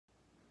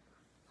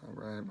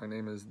Hi, my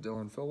name is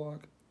Dylan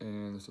Philwalk,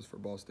 and this is for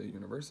Ball State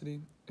University,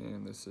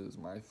 and this is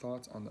my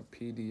thoughts on the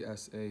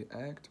Pdsa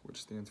Act,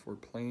 which stands for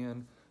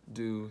Plan,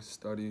 Do,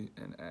 Study,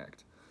 and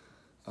Act.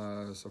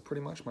 So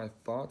pretty much my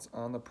thoughts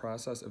on the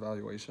process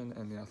evaluation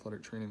and the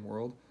athletic training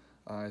world.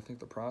 I think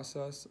the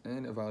process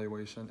and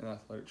evaluation in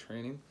athletic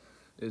training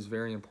is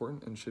very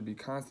important and should be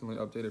constantly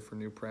updated for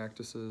new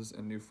practices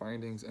and new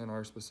findings in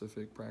our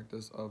specific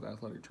practice of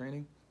athletic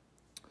training.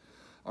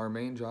 Our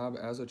main job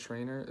as a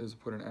trainer is to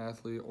put an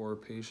athlete or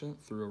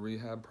patient through a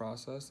rehab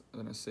process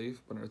in a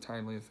safe but in a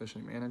timely,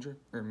 efficient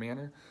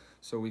manner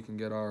so we can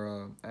get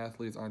our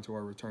athletes onto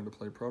our return to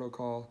play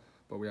protocol,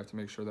 but we have to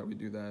make sure that we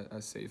do that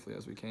as safely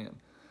as we can.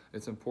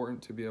 It's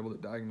important to be able to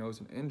diagnose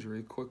an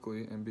injury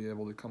quickly and be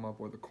able to come up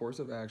with a course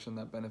of action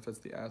that benefits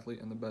the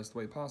athlete in the best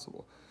way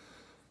possible.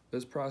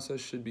 This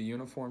process should be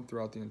uniform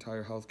throughout the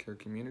entire healthcare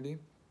community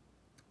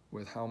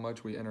with how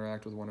much we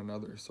interact with one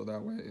another. So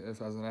that way, if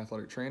as an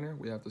athletic trainer,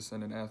 we have to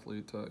send an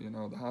athlete to,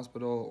 the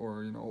hospital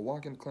or, a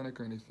walk-in clinic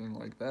or anything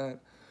like that,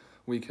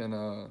 we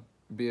can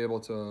be able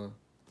to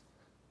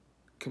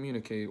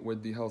communicate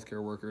with the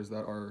healthcare workers that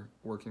are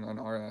working on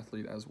our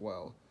athlete as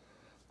well.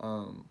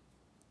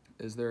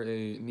 Is there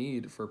a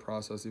need for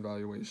process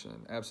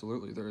evaluation?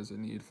 Absolutely, there is a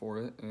need for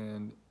it,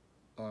 and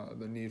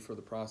the need for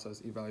the process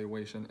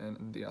evaluation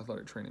in the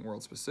athletic training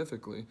world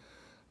specifically.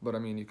 But I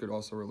mean, you could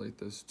also relate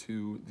this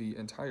to the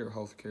entire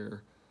healthcare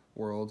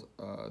world.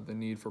 The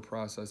need for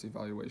process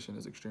evaluation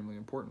is extremely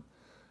important.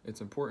 It's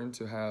important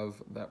to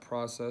have that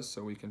process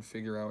so we can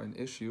figure out an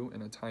issue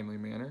in a timely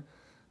manner,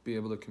 be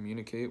able to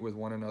communicate with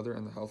one another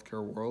in the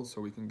healthcare world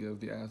so we can give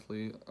the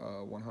athlete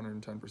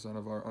 110%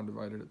 of our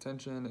undivided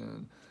attention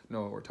and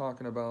know what we're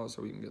talking about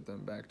so we can get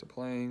them back to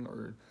playing,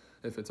 or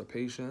if it's a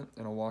patient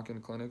in a walk-in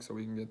clinic so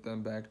we can get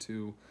them back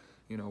to,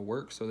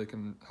 work so they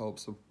can help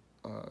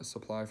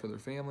supply for their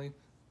family.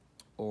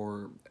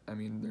 Or, I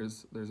mean,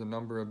 there's a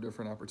number of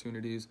different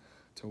opportunities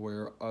to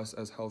where us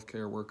as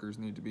healthcare workers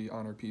need to be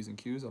on our P's and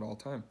Q's at all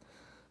time.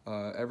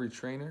 Every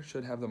trainer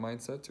should have the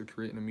mindset to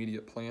create an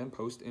immediate plan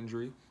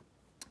post-injury.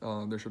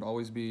 There should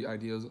always be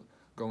ideas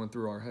going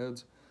through our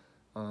heads.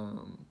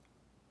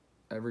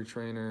 Every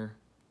trainer,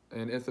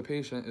 and if the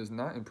patient is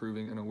not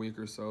improving in a week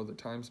or so, the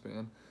time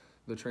span,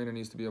 the trainer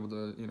needs to be able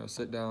to,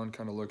 sit down,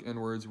 kind of look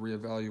inwards,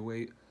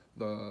 reevaluate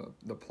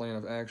the plan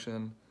of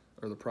action,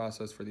 or the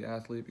process for the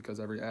athlete, because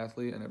every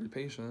athlete and every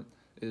patient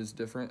is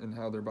different in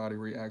how their body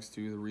reacts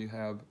to the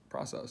rehab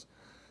process.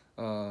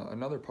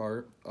 Another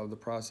part of the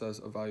process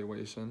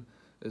evaluation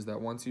is that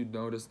once you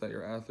notice that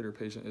your athlete or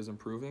patient is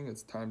improving,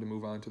 it's time to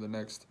move on to the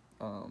next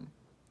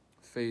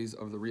phase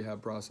of the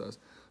rehab process.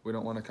 We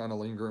don't want to kind of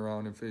linger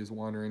around in phase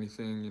one or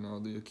anything,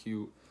 the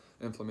acute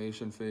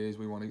inflammation phase.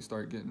 We want to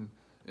start getting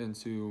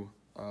into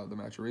the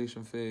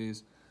maturation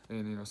phase,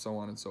 and so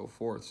on and so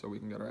forth, so we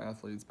can get our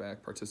athletes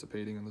back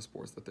participating in the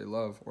sports that they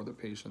love, or the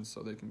patients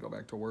so they can go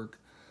back to work.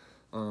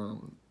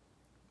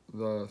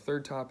 The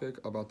third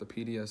topic about the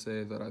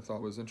Pdsa that I thought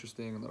was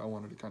interesting and that I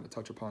wanted to kind of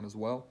touch upon as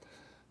well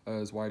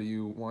is, why do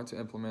you want to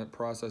implement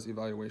process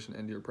evaluation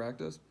into your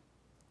practice?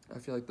 I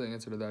feel like the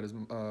answer to that is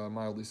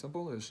mildly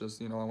simple. It's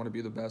just, I want to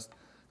be the best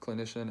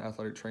clinician,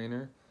 athletic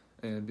trainer,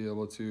 and be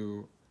able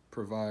to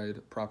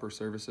provide proper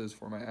services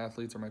for my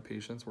athletes or my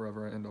patients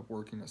wherever I end up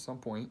working at some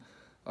point.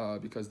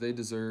 Because they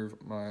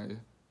deserve my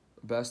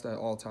best at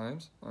all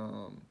times.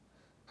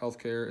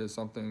 Healthcare is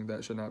something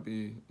that should not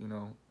be,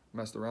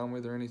 messed around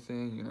with or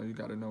anything. You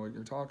got to know what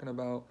you're talking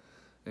about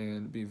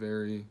and be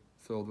very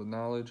filled with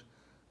knowledge.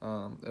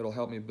 It'll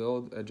help me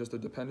build just a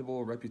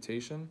dependable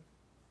reputation,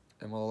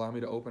 and will allow me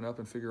to open up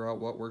and figure out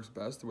what works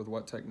best with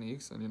what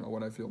techniques, and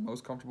what I feel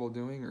most comfortable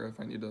doing, or if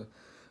I need to,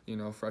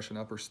 freshen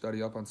up or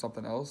study up on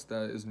something else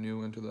that is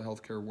new into the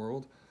healthcare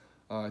world.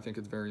 I think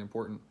it's very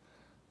important.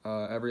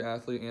 Every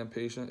athlete and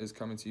patient is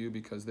coming to you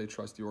because they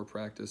trust your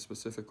practice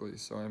specifically.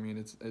 So I mean,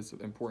 it's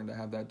important to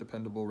have that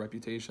dependable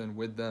reputation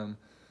with them,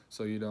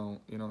 so you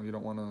don't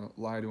want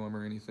to lie to them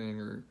or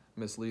anything, or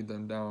mislead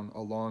them down a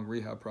long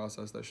rehab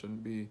process that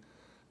shouldn't be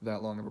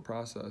that long of a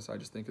process. I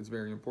just think it's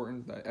very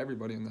important that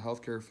everybody in the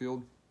healthcare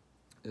field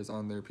is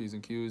on their P's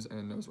and Q's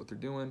and knows what they're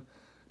doing,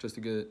 just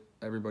to get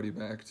everybody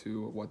back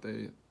to what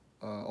they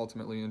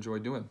ultimately enjoy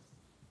doing.